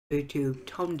YouTube,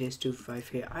 TomDays25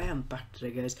 here. I am back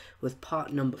today, guys, with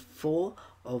part number 4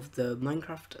 of the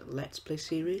Minecraft Let's Play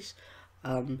series.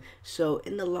 So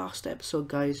in the last episode,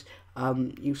 guys,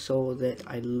 you saw that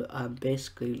I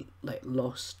basically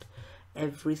lost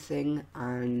everything,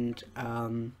 and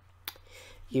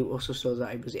you also saw that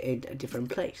I was in a different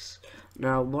place.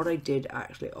 Now, what I did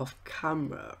actually off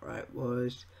camera, right,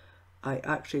 was I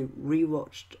actually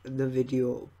rewatched the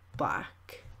video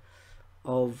back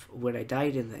of when I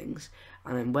died and things,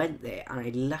 and I went there and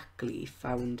I luckily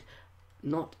found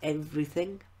not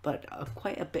everything but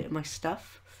quite a bit of my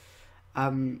stuff.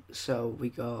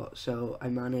 So I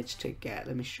managed to get,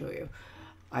 let me show you,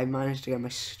 I managed to get my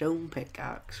stone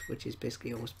pickaxe, which is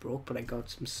basically almost broke, but I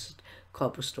got some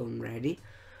cobblestone ready.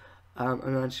 I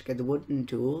managed to get the wooden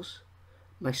tools,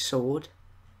 my sword.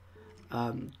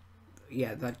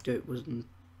 Yeah, that dirt wasn't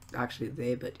actually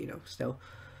there, but you know, still.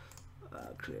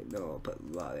 Actually, no, I'll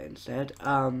put that instead.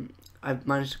 I've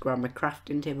managed to grab my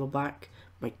crafting table back,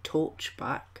 my torch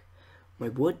back, my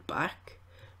wood back,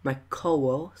 my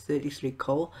coal, 33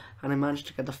 coal, and I managed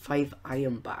to get the 5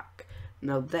 iron back.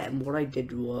 Now then, what I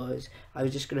did was, I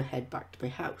was just going to head back to my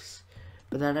house.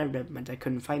 But then I remembered I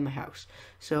couldn't find my house.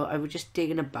 So I was just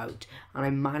digging about, and I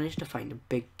managed to find a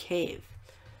big cave.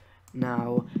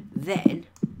 Now, then,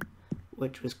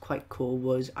 which was quite cool,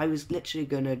 was I was literally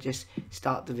gonna just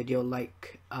start the video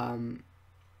like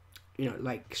you know,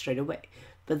 like straight away,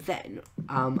 but then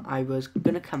I was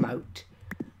gonna come out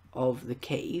of the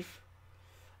cave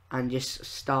and just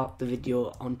start the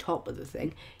video on top of the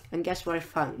thing, and guess what I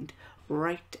found?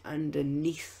 Right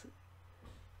underneath,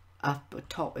 up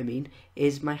top I mean,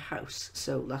 is my house.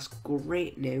 So that's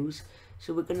great news.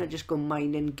 So we're gonna just go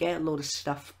mining, get a load of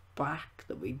stuff back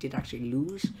that we did actually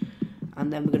lose,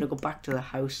 and then we're going to go back to the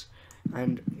house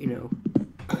and, you know,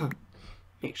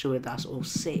 make sure that's all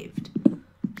saved.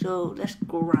 So let's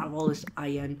grab all this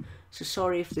iron. So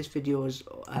sorry if this video is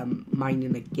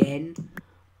mining again,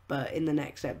 but in the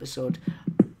next episode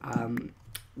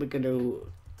we're going to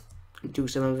do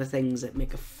some other things that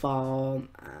make a farm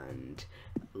and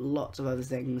lots of other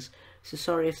things. So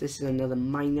sorry if this is another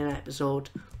mining episode,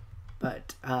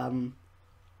 but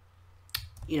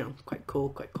you know, quite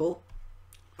cool.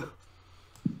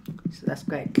 So that's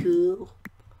quite cool.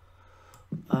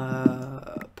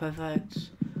 Perfect.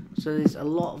 So there's a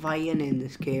lot of iron in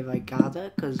this cave, I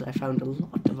gather, because I found a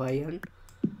lot of iron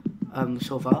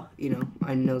so far. You know,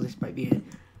 I know this might be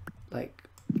like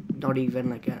not even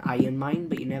like an iron mine,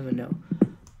 but you never know,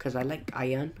 because I like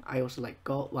iron. I also like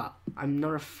gold. Well, I'm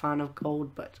not a fan of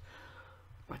gold, but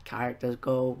my character's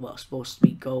gold. Well, supposed to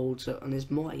be gold. So, and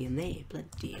there's more in there.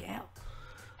 Bloody hell.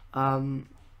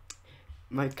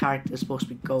 My character is supposed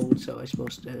to be gold, so I'm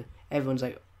supposed to, everyone's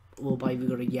like, well, why have you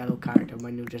got a yellow character?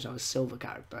 Mine will just have a silver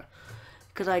character.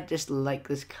 Because I just like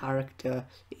this character.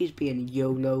 He's being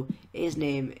YOLO. His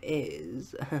name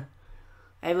is,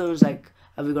 everyone's like,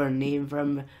 have you got a name for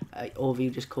him? Or have you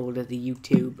just called it your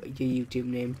YouTube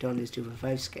name,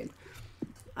 TomDays255 skin?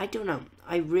 I don't know.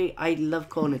 I love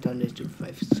calling it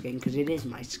TomDays255 skin because it is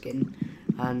my skin.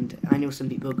 And I know some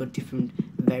people have got different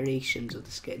variations of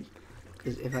the skin.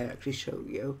 Because if I actually show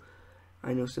you,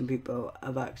 I know some people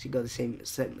have actually got the same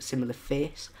similar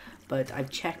face, but I've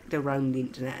checked around the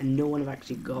internet and no one have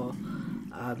actually got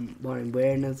what I'm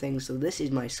wearing and things. So this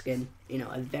is my skin. You know,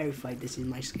 I verified this is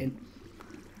my skin.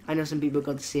 I know some people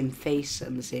got the same face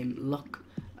and the same look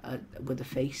with the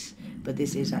face, but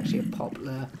this is actually a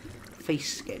popular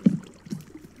face skin.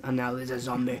 And now there's a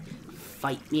zombie.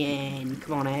 Fight me in.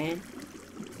 Come on in.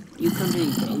 You come to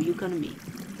me, bro. You come to me.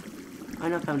 I'm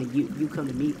not coming to you. You come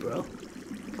to me, bro.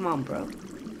 Come on, bro.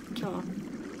 Come on.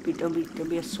 Don't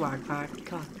be a swag bag.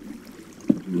 Come on.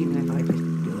 Even if I just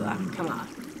do that. Come on.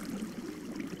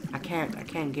 I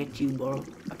can't get you, bro.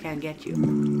 I can't get you.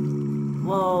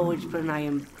 Whoa, I just put an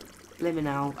iron. Blimmin'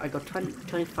 out. I got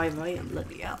 25 iron.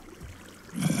 Bloody hell.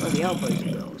 Bloody hell, boys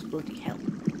and girls. Bloody hell.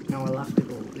 Now I'll have to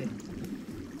go over there.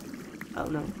 Oh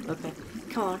no. Okay.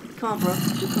 Come on, bro.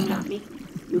 You coming at me?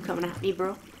 You coming at me,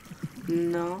 bro?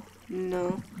 No.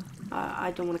 No,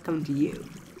 I don't want to come to you.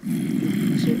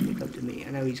 You certainly come to me. I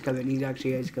know he's coming. He's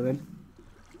actually coming.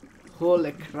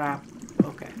 Holy crap.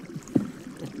 Okay.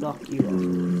 Let's block you off.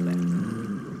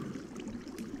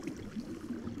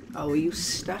 Oh, are you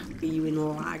stuck? Are you in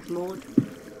lag mode?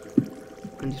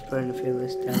 I'm just trying to feel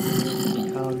this down.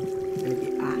 I'm going to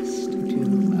be asked to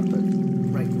put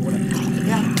right water.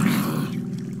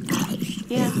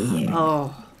 Yeah.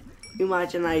 Oh.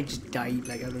 Imagine I just died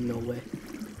like out of nowhere.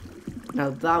 Now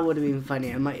that would have been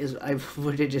funny. I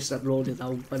would have just uploaded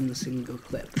that one single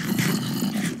clip.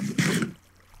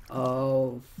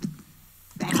 Oh,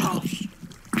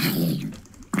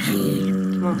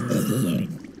 Come on.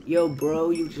 Yo,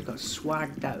 bro, you just got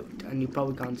swagged out, and you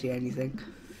probably can't see anything.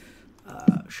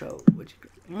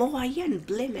 More iron,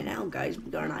 blimmin' hell, guys. We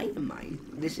got an iron mine.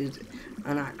 This is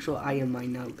an actual iron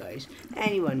mine now, guys.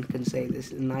 Anyone can say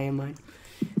this is an iron mine.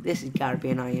 This is gotta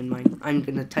be an iron mine. I'm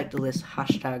gonna title this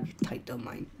hashtag title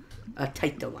mine.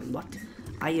 Title mine, what?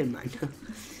 Iron mine.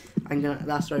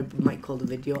 That's what I might call the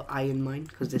video, Iron Mine,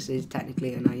 because this is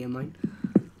technically an iron mine.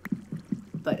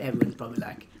 But everyone's probably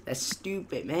like, that's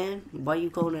stupid, man. Why are you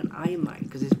calling it an iron mine?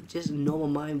 Because it's just a normal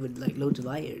mine with like loads of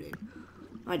iron in.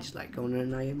 I just like calling it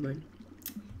an iron mine.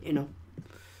 You know.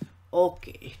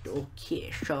 Okay,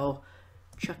 so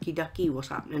Chucky Ducky, what's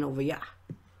happening over here?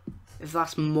 If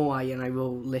that's more iron, I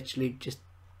will literally just...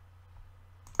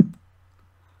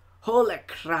 Holy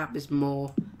crap, it's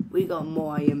more. We got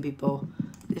more iron, people.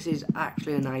 This is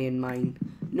actually an iron mine.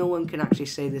 No one can actually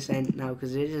say this end now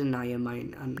because it is an iron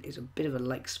mine and it's a bit of a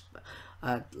like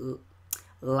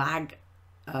lag.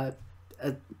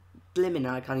 Blimmin',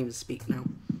 I can't even speak now.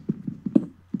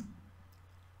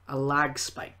 A lag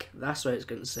spike. That's what I was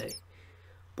going to say.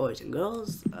 Boys and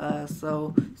girls.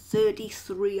 So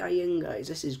 33 iron, guys.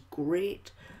 This is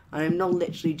great. And I'm not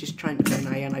literally just trying to find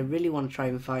iron. I really want to try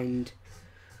and find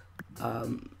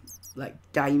like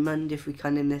diamond if we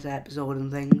can in this episode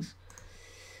and things.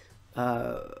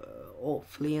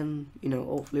 Hopefully, and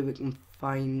hopefully we can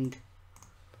find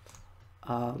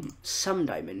some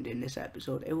diamond in this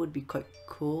episode. It would be quite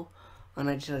cool. And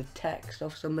I just had a text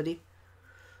off somebody,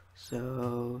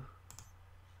 so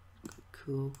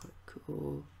quite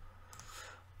cool.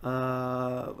 We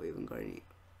haven't got any.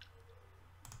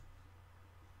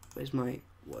 Where's my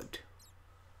wood?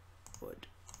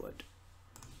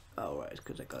 Oh, right, it's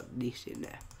because I got this in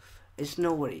there. It's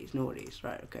no worries.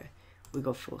 Right, okay. We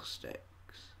got 4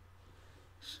 sticks.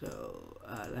 So,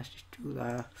 let's just do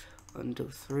that. 1, 2,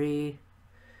 3.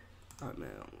 Oh, no.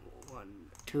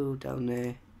 1, 2 down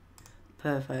there.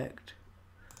 Perfect.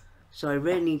 So, I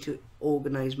really need to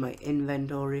organize my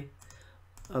inventory.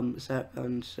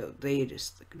 Second, so they're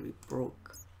just gonna be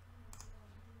broke.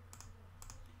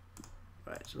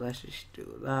 Right, so let's just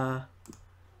do that.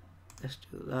 Let's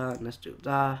do that, and let's do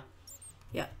that.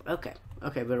 Yeah, okay.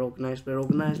 Okay, we're organized. Okay,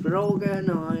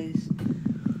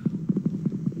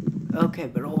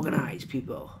 we're organized,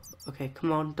 people. Okay,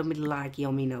 come on, don't be laggy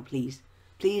on me now, please.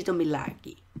 Please don't be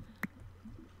laggy.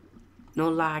 No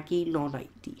laggy, no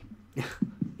lighty.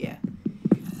 Yeah.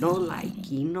 No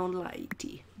laggy, no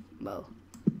lighty. Well,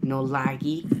 no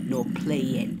laggy, no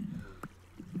playing.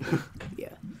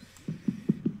 Yeah.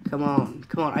 Come on.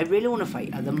 I really want to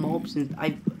fight other mobs, and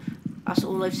that's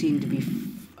all I've seen to be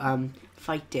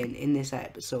fighting in this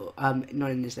episode.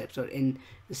 Not in this episode, in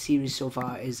the series so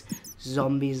far is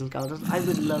zombies and skeletons. I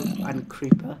would love, and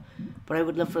creeper, but I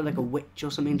would love for like a witch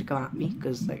or something to come at me,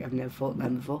 because like I've never fought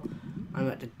them before. I'm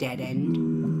at the dead end.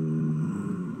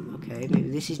 Okay, maybe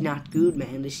this is not good,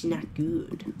 man. This is not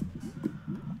good.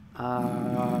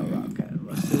 Okay,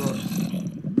 let's do what's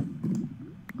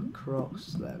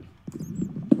across them.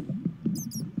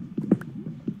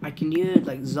 I can hear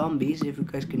like zombies, if you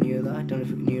guys can hear that. I don't know if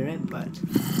you can hear it, but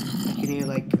I can hear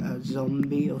like a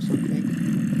zombie or something.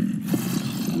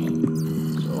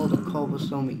 So all the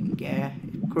cobblestone we can get.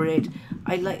 Great.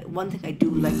 One thing I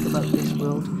do like about this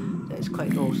world that is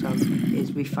quite awesome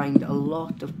is we find a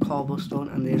lot of cobblestone,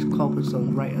 and there's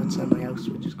cobblestone right outside my house,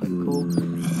 which is quite cool.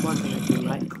 One thing I do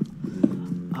like.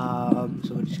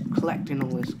 So we're just collecting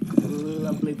all this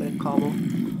lovely bit of cobble.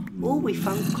 Oh, we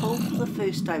found coal for the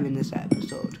first time in this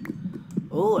episode.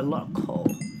 Oh, a lot of coal.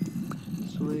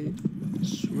 Sweet.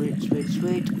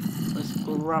 Let's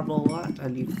grab all that.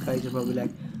 And you guys are probably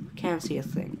like, can't see a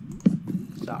thing.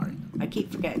 Sorry. I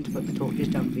keep forgetting to put the torches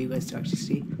down for you guys to actually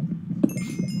see.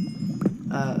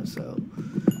 So,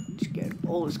 just get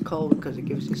all this coal because it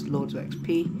gives us loads of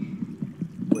XP,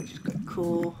 which is quite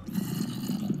cool.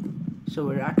 So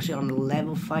we're actually on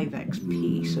level 5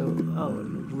 XP, so,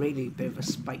 really a bit of a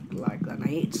spike lag, and I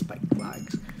hate spike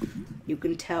lags. You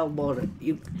can tell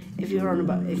if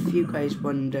you guys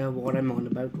wonder what I'm on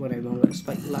about when I'm on about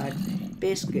spike lag,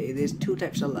 basically there's 2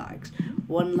 types of lags.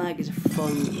 One lag is a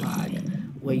full lag,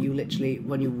 where you literally,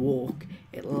 when you walk,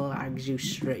 it lags you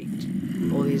straight.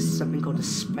 Or there's something called a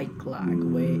spike lag,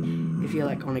 where if you're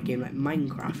like on a game like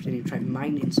Minecraft and you try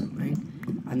mining something,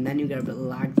 and then you get a bit of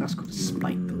lag, that's called a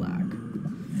spike lag.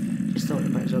 Just thought I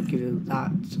might as well give you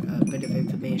that bit of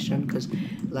information, because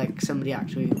like somebody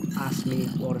actually asked me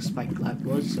what a spike lag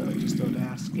was, so I just thought I'd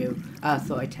ask you. I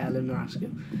thought I'd tell him or ask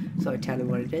you, so I'd tell him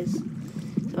what it is.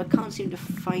 So I can't seem to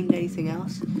find anything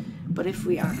else, but if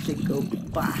we actually go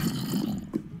back,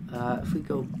 if we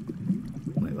go,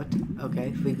 wait, what? Okay,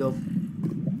 if we go,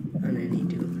 and I need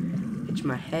to scratch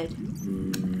my head.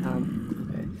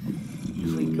 Okay.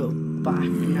 If we go back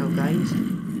now, guys,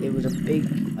 there was a big,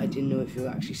 I didn't know if you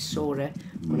actually saw it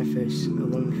when we first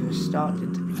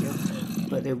started the video,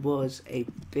 but there was a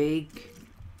big,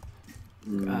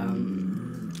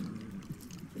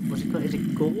 what's it called? Is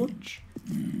it gorge?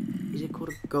 Is it called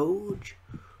a gorge?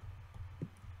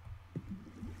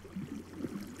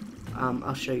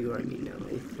 I'll show you what I mean now.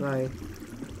 If I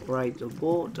ride the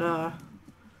water,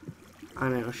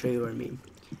 and then I'll show you what I mean.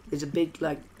 There's a big,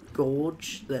 like,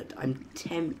 gorge that I'm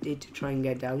tempted to try and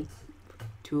get down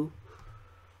to.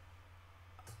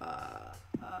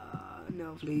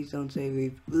 No, please don't say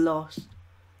we've lost.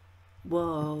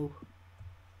 Whoa.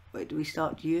 Wait, do we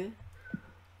start here?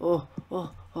 Oh,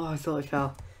 I thought I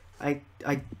fell. I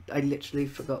literally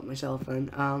forgot myself then.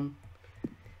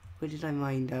 Where did I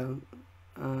mine down?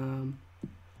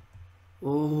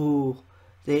 Oh,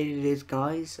 there it is,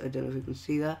 guys. I don't know if you can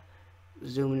see that.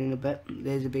 Zooming in a bit.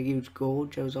 There's a big huge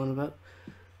gorge I was on about.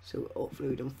 So hopefully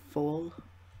we don't fall.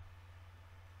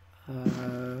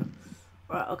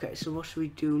 Right, okay, so what should we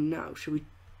do now? Should we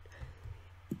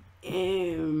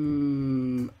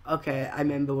okay, I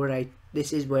remember where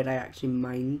this is where I actually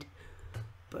mined,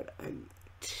 but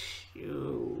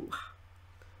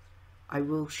I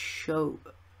will show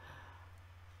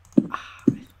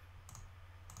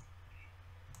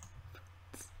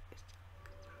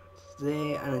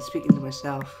there, and I'm speaking to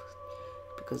myself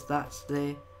because that's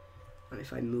there, and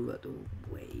if I move out the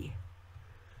way,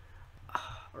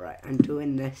 right, I'm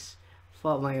doing this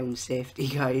for my own safety,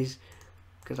 guys,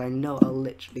 because I know I'll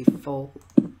literally fall.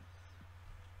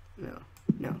 No,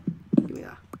 give me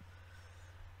that.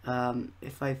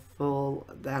 If I fall,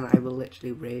 then I will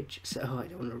literally rage, so I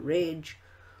don't want to rage.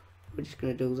 We're just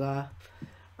gonna do that.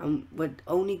 We're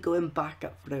only going back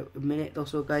up for a minute or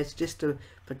so, guys, just to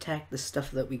protect the stuff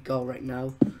that we got right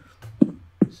now.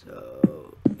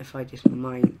 So if I just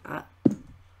mine up,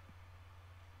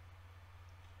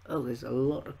 oh, there's a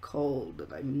lot of coal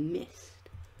that I missed.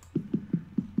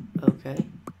 Okay,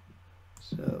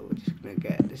 so we're just gonna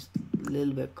get this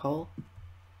little bit of coal.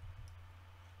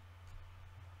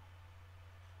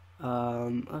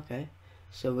 Okay,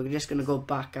 so we're just gonna go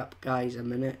back up, guys, a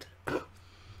minute,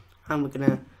 and we're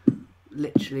gonna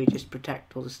literally just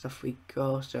protect all the stuff we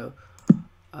got. So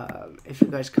if you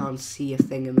guys can't see a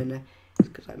thing a minute, it's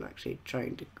because I'm actually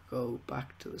trying to go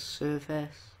back to the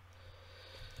surface,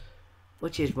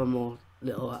 which is one more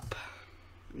little up.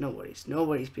 No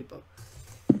worries, people.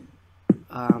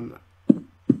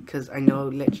 Because I know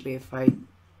literally if I,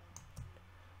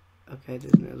 okay,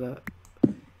 there's another.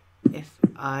 If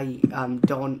I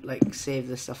don't like save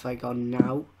the stuff I got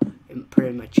now and put it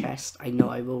in my chest, I know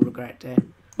I will regret it.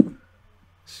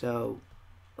 So,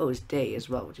 oh, it's day as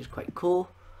well, which is quite cool.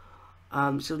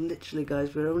 So literally,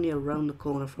 guys, we're only around the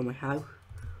corner from my house.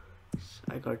 So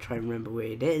I gotta try and remember where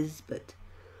it is, but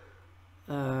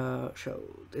so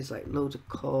there's like loads of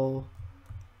coal.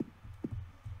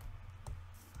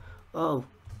 Oh,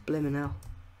 blimmin' hell.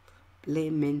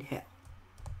 Blimmin' hell.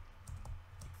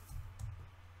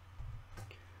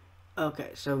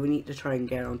 Okay, so we need to try and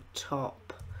get on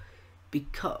top,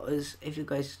 because if you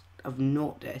guys have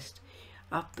noticed,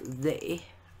 up there,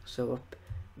 so up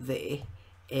there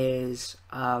is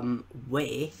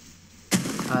where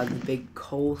the big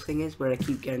coal thing is, where I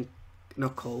keep getting,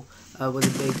 not coal, where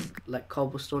the big like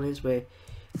cobblestone is, where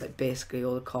like basically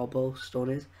all the cobblestone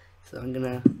is. So I'm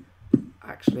gonna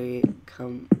actually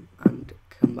come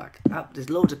back up. There's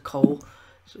loads of coal,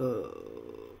 so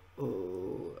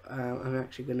I'm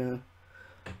actually gonna,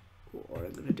 what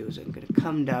I'm gonna do is I'm gonna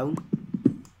come down,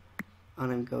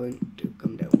 and I'm going to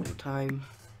come down one time.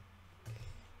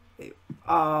 There you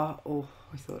are. Oh,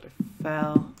 I thought I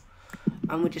fell.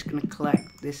 And we're just gonna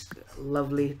collect this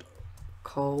lovely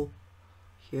coal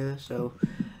here. So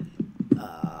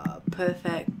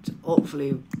perfect.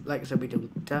 Hopefully, like I said, we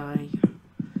don't die.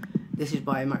 This is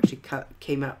why I'm actually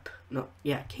came up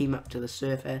to the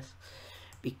surface,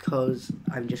 because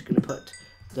I'm just gonna put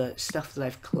the stuff that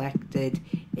I've collected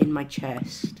in my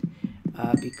chest,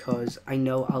 because I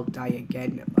know I'll die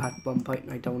again at one point,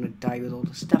 and I don't want to die with all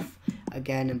the stuff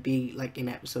again and be like in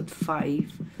episode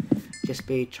 5, just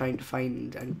be trying to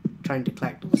find and trying to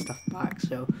collect all the stuff back.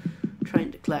 So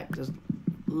trying to collect a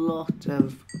lot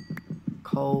of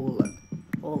coal and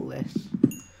all this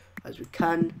as we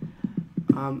can.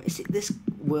 This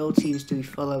world seems to be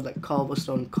full of like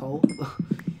cobblestone coal.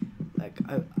 Like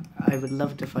I would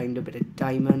love to find a bit of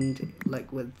diamond,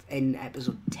 like within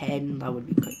episode 10. That would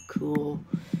be quite cool.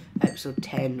 Episode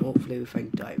 10, hopefully we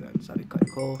find diamonds. That'd be quite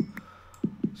cool.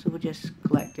 So we're just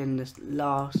collecting this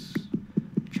last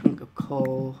chunk of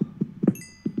coal.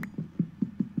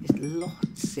 This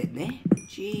lots in it.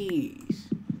 Jeez.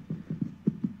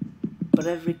 But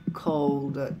every coal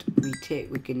that we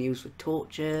take we can use for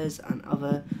torches and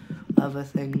other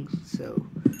things. So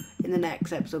in the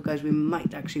next episode, guys, we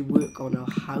might actually work on our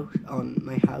house, on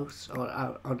my house, or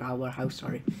on our house,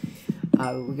 sorry.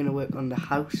 We're gonna work on the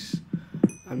house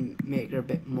and make it a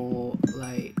bit more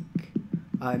like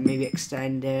maybe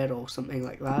extend it or something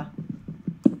like that.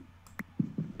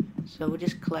 So we're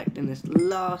just collecting this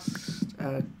last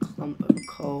clump of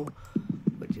coal,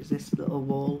 which is this little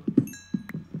wall,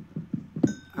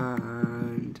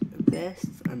 and this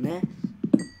and this.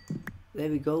 There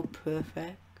we go,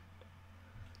 perfect.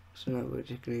 So now we're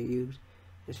just going to use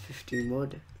this 15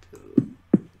 wood to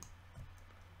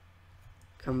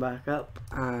come back up,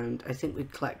 and I think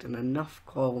we've collected enough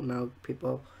coal now,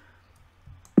 people.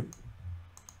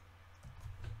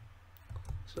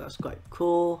 So that's quite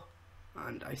cool,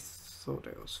 and I thought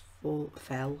it was fall.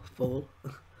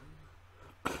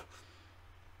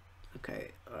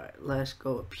 Okay, alright, let's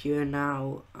go up here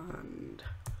now, and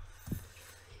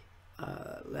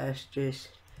let's just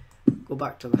go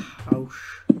back to the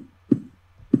house.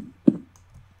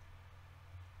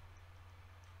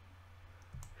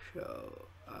 So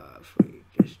if we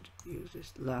just use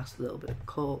this last little bit of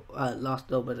coal,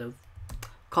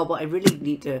 cobble, I really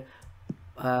need to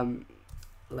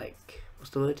like, what's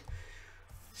the word?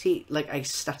 See, like, I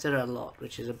stutter a lot,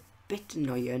 which is a bit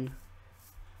annoying,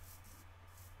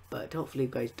 but hopefully you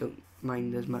guys don't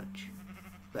mind as much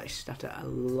that I stutter a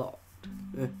lot.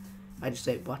 I just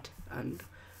say what, and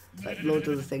like loads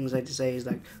of the things I just say is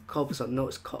like cobblestone, no,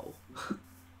 it's coal.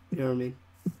 You know what I mean?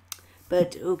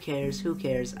 But who cares,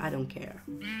 I don't care.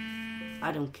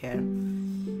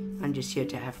 I'm just here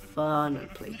to have fun and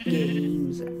play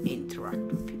games and interact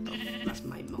with people. That's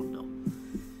my motto.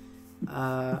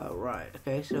 Right,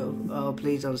 okay, so, oh,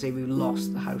 please don't say we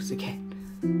lost the house again.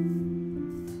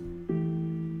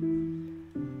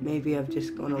 Maybe I've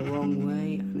just gone a wrong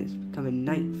way and it's becoming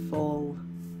nightfall.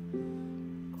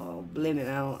 Oh, blame it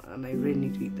out, and I really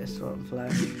need to eat this rotten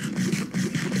flesh.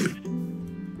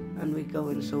 And we're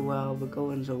going so well,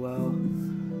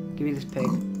 Give me this pig.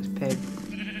 This pig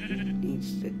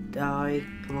needs to die.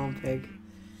 Come on, pig.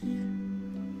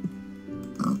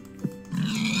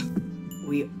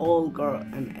 We all got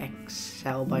an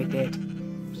Excel by date.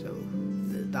 So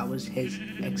that was his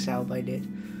Excel by date.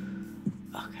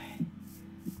 Okay.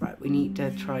 Right, we need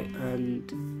to try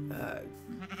and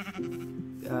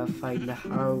find the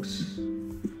house.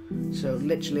 So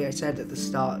literally I said at the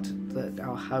start that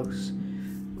our house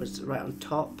was right on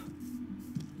top.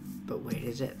 But where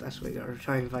is it? That's where we gotta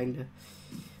try and find it.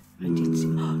 I did see.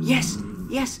 Oh, yes!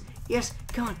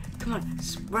 Come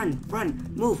on,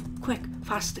 run, move, quick,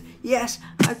 faster. Yes,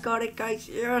 I got it, guys.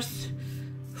 Yes.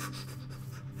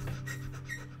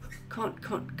 Come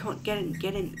on, get in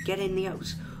the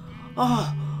house.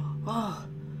 Oh,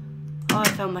 I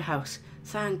found my house.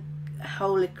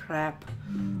 Holy crap.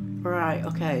 Right,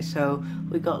 okay, so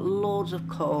we got loads of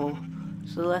coal.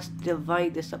 So let's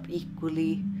divide this up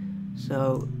equally.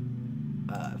 So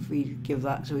if we give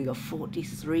that, so we got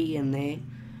 43 in there,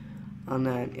 and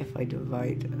then if I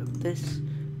divide this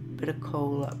bit of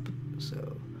coal up,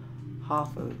 so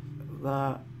half of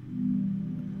that,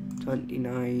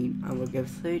 29, and we'll give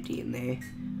 30 in there,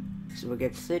 so we'll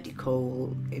get 30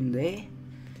 coal in there,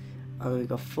 and we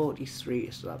got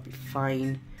 43, so that'll be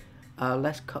fine.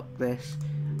 Let's cook this,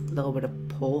 a little bit of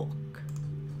pork,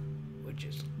 which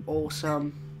is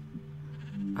awesome,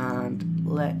 and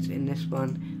let's, in this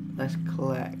one, let's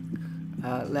collect,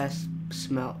 let's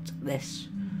smelt this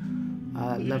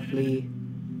lovely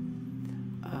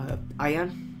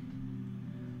iron.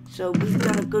 So we've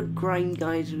done a good grind,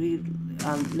 guys. We've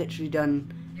literally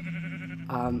done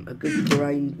a good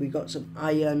grind. We got some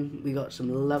iron, we got some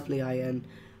lovely iron,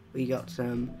 we got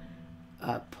some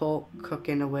pork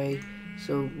cooking away.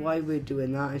 So while we're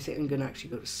doing that, I think I'm gonna actually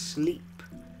go to sleep.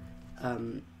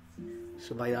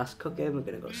 So while that's cooking, we're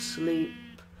gonna go to sleep.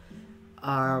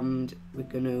 And we're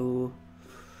gonna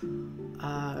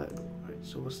right,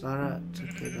 so what's that at?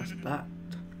 Okay, that's that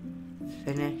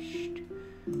finished.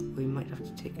 We might have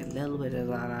to take a little bit of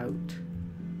that out.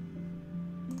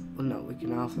 Well, no, we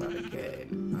can half that again,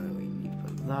 and then we need to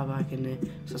put that back in there.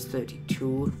 So that's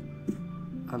 32.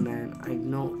 And then I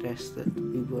noticed that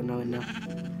we were not enough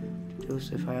to do,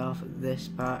 so if I half this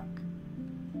back,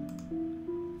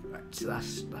 right, so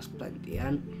that's plenty,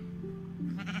 and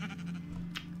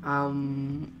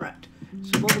right,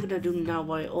 so what we're gonna do now,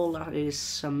 while all that is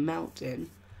smelting,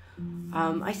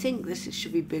 I think this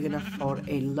should be big enough for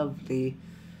a lovely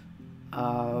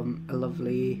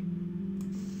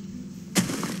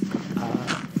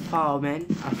farming,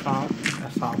 a farm.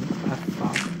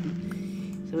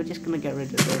 So we're just gonna get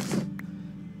rid of this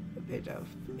a bit of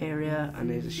area, and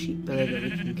there's a sheep there that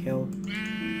we can kill.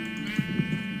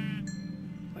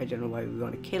 I don't know why we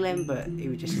want to kill him, but he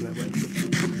was just in my way.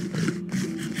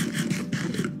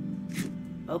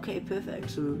 Okay, perfect.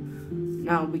 So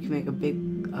now we can make a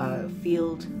big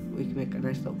field. We can make a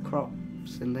nice little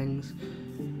crops and things.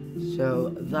 So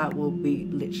that will be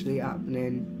literally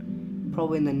happening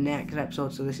probably in the next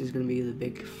episode. So this is going to be the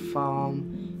big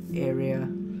farm area,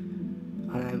 and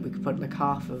then we could put like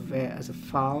half of it as a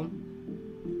farm.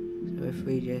 So if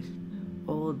we just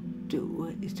all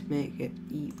do is to make it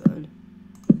even,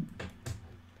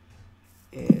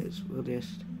 is we'll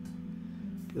just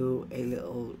do a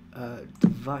little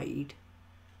divide.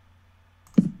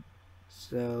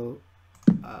 So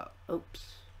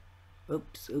oops.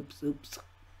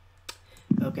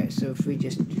 Okay, so if we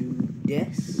just do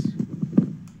this,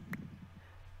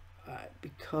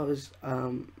 because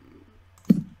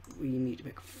we need to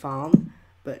make a farm,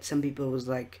 but some people was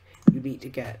like, you need to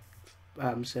get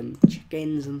some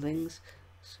chickens and things.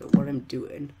 So what I'm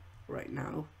doing right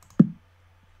now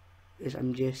is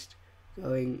I'm just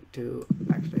going to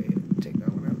actually take that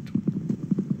one out.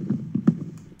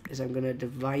 Is I'm gonna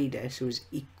divide it so it's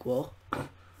equal.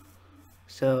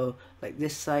 So like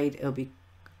this side it'll be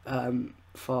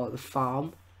for the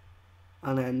farm,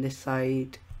 and then this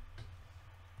side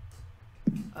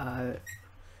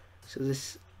so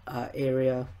this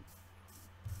area,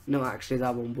 no, actually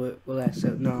that won't work, will it?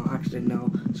 So no, actually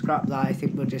no, scrap that. I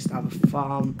think we'll just have a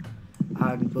farm,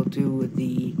 and we'll do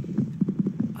the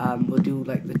we'll do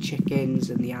like the chickens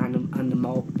and the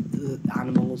animals,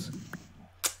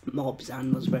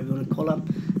 whatever you want to call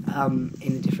them,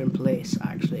 in a different place.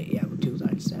 Actually, yeah, we'll do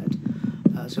that instead.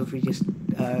 So if we just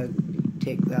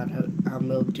take that out, and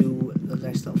we'll do the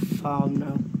nice little farm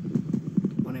now.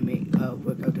 When I make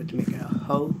work out how to make a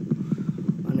hoe,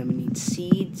 and then we need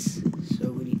seeds,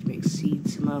 so we need to make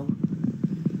seeds somehow.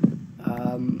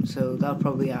 So that'll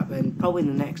probably happen probably in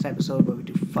the next episode where we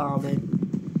do farming.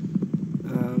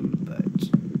 But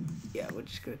yeah, we're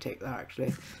just gonna take that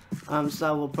actually. So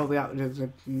that will probably happen in the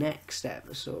next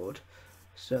episode.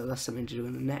 So that's something to do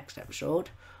in the next episode.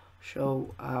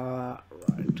 So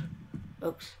right,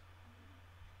 oops,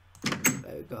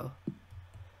 there we go.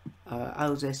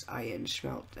 How's this iron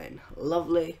smelting?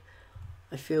 Lovely.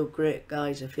 I feel great,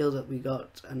 guys. I feel that we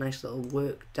got a nice little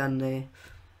work done there.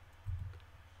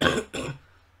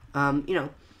 You know,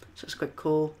 so it's quite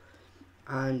cool.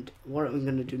 And what we're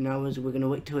going to do now is we're going to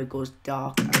wait till it goes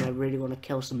dark, and I really want to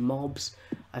kill some mobs.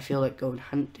 I feel like going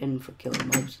hunting for killing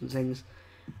mobs and things,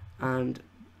 and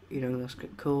you know, that's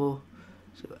quite cool.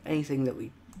 So anything that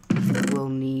we will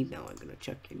need now, I'm going to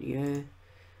chuck in here.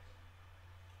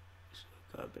 So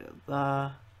we've got a bit of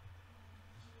that.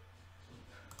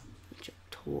 Chuck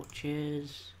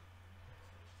torches.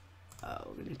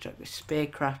 We're going to chuck the spear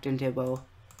crafting table.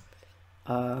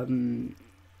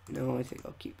 No, I think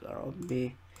I'll keep that on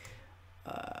me.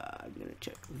 I'm going to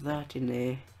chuck that in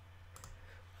there.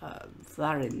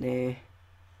 That in there.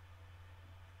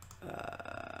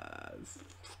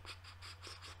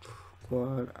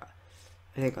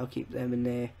 I think I'll keep them in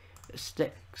there. The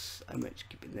sticks, I might just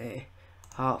keep in there.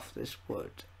 Half this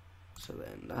wood. So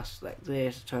then that's like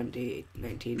this, 20,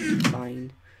 19 is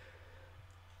fine.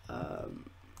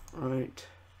 Right.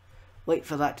 Wait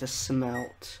for that to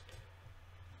smelt.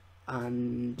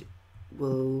 And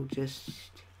we'll just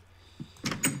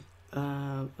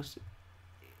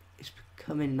it's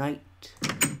becoming night,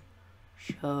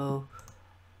 so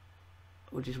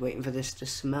we're just waiting for this to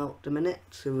smelt a minute.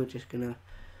 So we're just gonna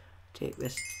take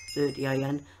this 30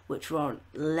 iron, which we're on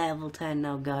level 10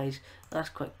 now, guys. That's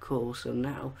quite cool. So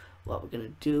now what we're gonna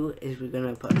do is we're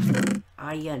gonna put some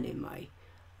iron in my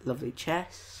lovely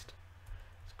chest.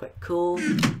 It's quite cool.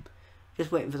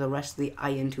 Just waiting for the rest of the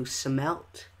iron to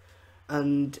smelt.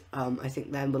 And I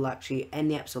think then we'll actually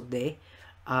end the episode there,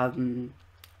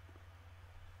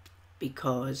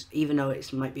 because even though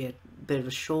it might be a bit of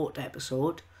a short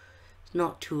episode, it's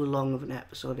not too long of an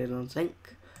episode, I don't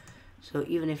think. So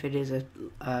even if it is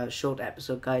a short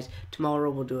episode, guys, tomorrow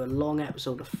we'll do a long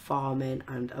episode of farming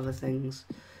and other things.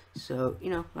 So, you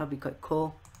know, that'll be quite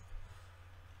cool.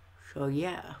 So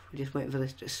yeah, we're just waiting for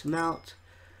this to smelt.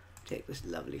 Take this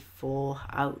lovely 4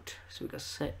 out, so we got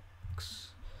 6.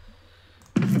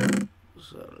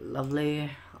 So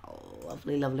lovely,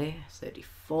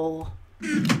 34.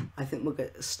 I think we'll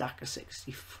get a stack of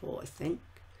 64, I think.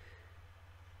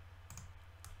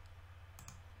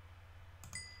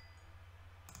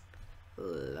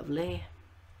 Lovely.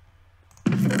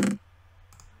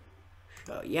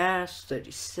 So yes,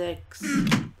 36.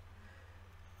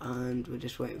 and we're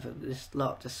just waiting for this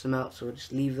lot to smelt, so we'll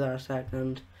just leave there a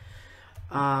second.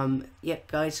 Yeah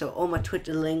guys, so all my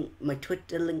Twitter link will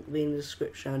be in the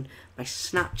description, my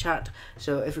Snapchat,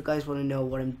 so if you guys want to know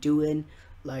what I'm doing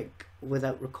like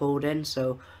without recording,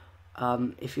 so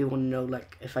if you want to know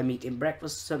like if I'm eating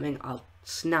breakfast or something, I'll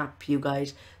snap you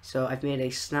guys. So I've made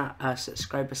a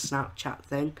subscriber Snapchat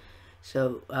thing,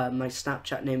 so my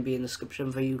Snapchat name be in the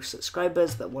description for you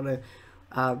subscribers that want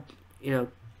to you know,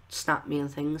 snap me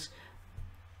and things.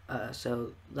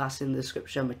 So that's in the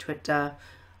description. My Twitter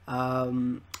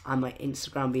and my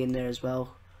Instagram be in there as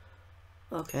well.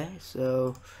 Okay,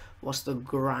 so what's the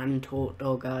grand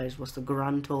total, guys? What's the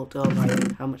grand total of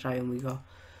iron? How much iron we got?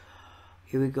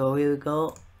 Here we go,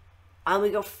 and we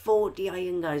got 40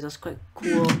 iron, guys. That's quite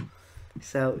cool.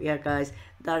 So yeah guys,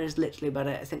 that is literally about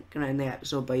it. I think I'm gonna end the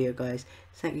episode by here, guys.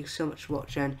 Thank you so much for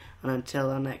watching, and until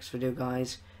our next video,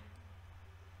 guys,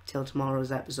 till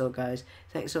tomorrow's episode, guys,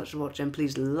 thanks so much for watching.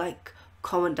 Please like,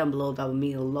 comment down below. That would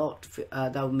mean a lot.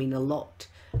 That would mean a lot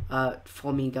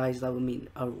for me, guys. That would mean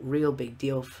a real big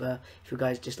deal for if you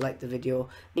guys just like the video.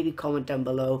 Maybe comment down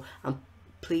below, and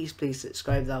please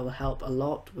subscribe. That will help a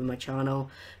lot with my channel,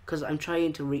 because I'm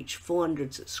trying to reach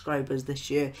 400 subscribers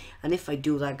this year, and if I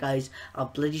do that, guys, I'll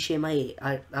bloody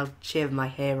I'll shave my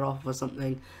hair off or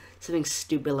something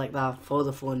stupid like that for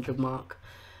the 400 mark.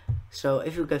 So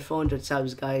if you get 400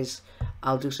 subs, guys,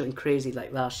 I'll do something crazy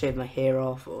like that. I'll shave my hair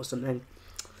off or something.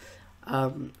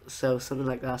 So something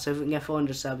like that. So if we can get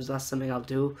 400 subs, that's something I'll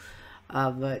do.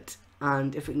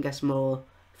 And if we can get some more,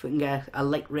 if we can get a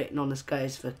like rating on this,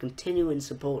 guys, for continuing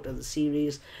support of the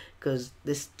series, because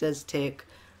this does take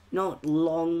not a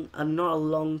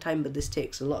long time, but this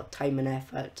takes a lot of time and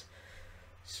effort.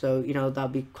 So, you know,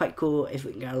 that'd be quite cool if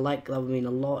we can get a like. That would mean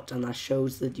a lot, and that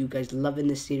shows that you guys loving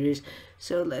this series.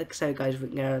 So like I said, guys, if we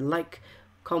can get a like,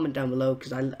 comment down below,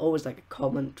 because I always like a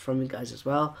comment from you guys as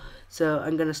well. So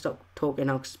I'm gonna stop talking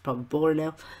now because it's probably boring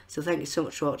now. So thank you so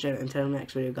much for watching. Until the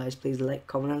next video, guys, please like,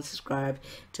 comment and subscribe.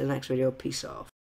 Till the next video, peace off.